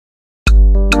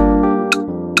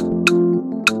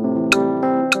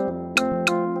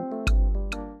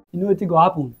what go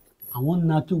happen? I won't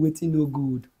knock you waiting no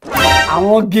good. I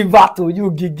won't give that to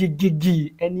you,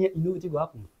 gigi. And you know what go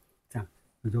happen?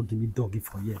 You don't give me doggy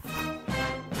for you.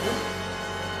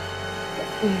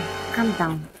 Calm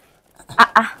down.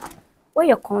 Where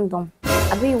your condom?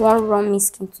 I bet you want run me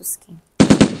skin to skin.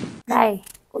 Guy,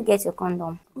 go get your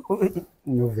condom.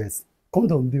 No verse.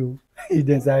 Condom deal. In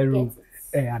the inside room.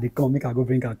 Hey, I come, make I go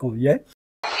bring her come, yeah?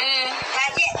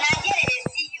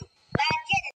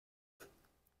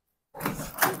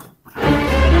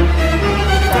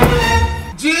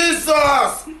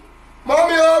 Jesus!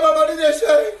 Mommy, oh, my body they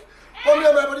shake. Mommy,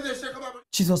 oh, my body they shake.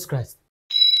 Jesus Christ.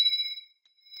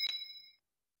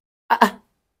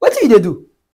 What did they do?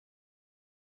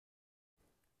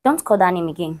 Don't call that name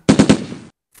again.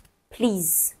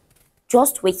 Please.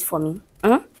 Just wait for me.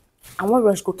 I won't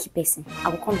rush go keep person. I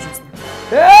will come just now.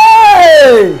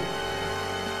 Hey!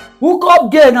 Hook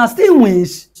up girl and still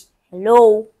wish.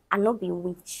 Hello, I no be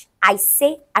witch. I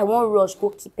say I won't rush go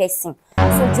keep person.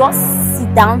 So just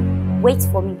sit down, wait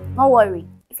for me. Don't worry.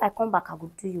 If I come back, I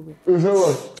will do you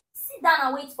well. Sit down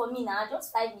and wait for me now.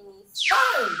 Just 5 minutes.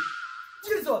 Hey!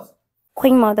 Jesus!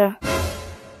 Queen Mother.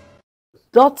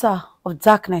 Daughter of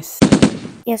darkness,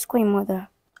 Yes, Queen Mother.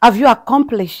 have you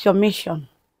accomplished your mission?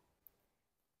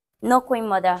 No, Queen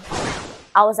Mother.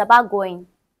 I was about going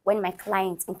when my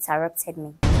client interrupted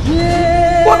me. Who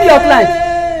be your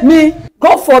client? Me?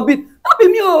 God forbid. Not be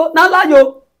me, oh. Not lie,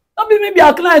 yo. Not be me be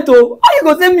your client, oh. How you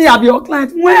go say me I be your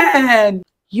client? When?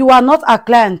 You are not a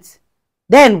client.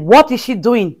 Then what is she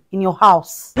doing in your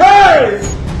house? Hey!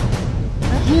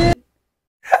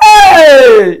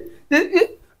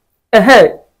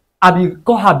 Hey! I be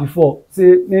call her before.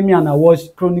 Say, me and I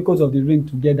watch Chronicles of the Ring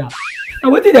together.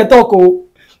 And what did they talk, oh?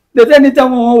 They say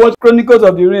anytime we want watch Chronicles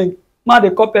of the Ring, man, they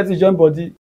call person join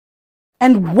body.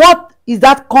 And what is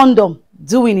that condom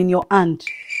doing in your hand?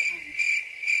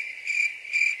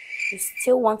 You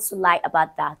still want to lie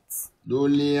about that?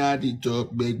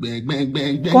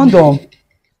 Condom?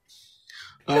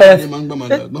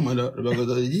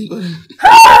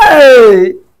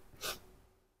 Hey!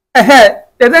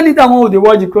 There's anytime we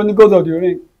watch the Chronicles of the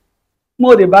Ring,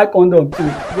 more they buy condom too.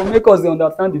 It will make us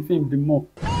understand the film the more.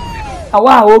 And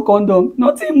why I hold condom?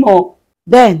 Nothing more.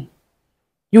 Then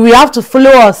you will have to follow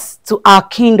us to our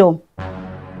kingdom.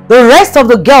 The rest of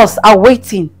the girls are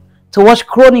waiting to watch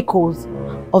Chronicles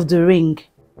of the Ring.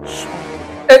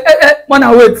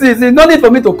 Man, wait, see, no need for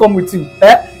me to come with you.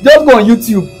 Just go on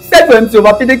YouTube, search for MC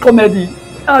Overfeeding Comedy.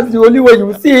 That's the only way you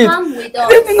will see it. Come with us.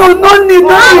 No need.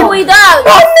 Come with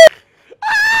us.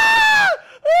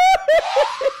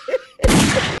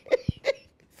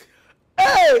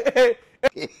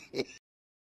 Hey!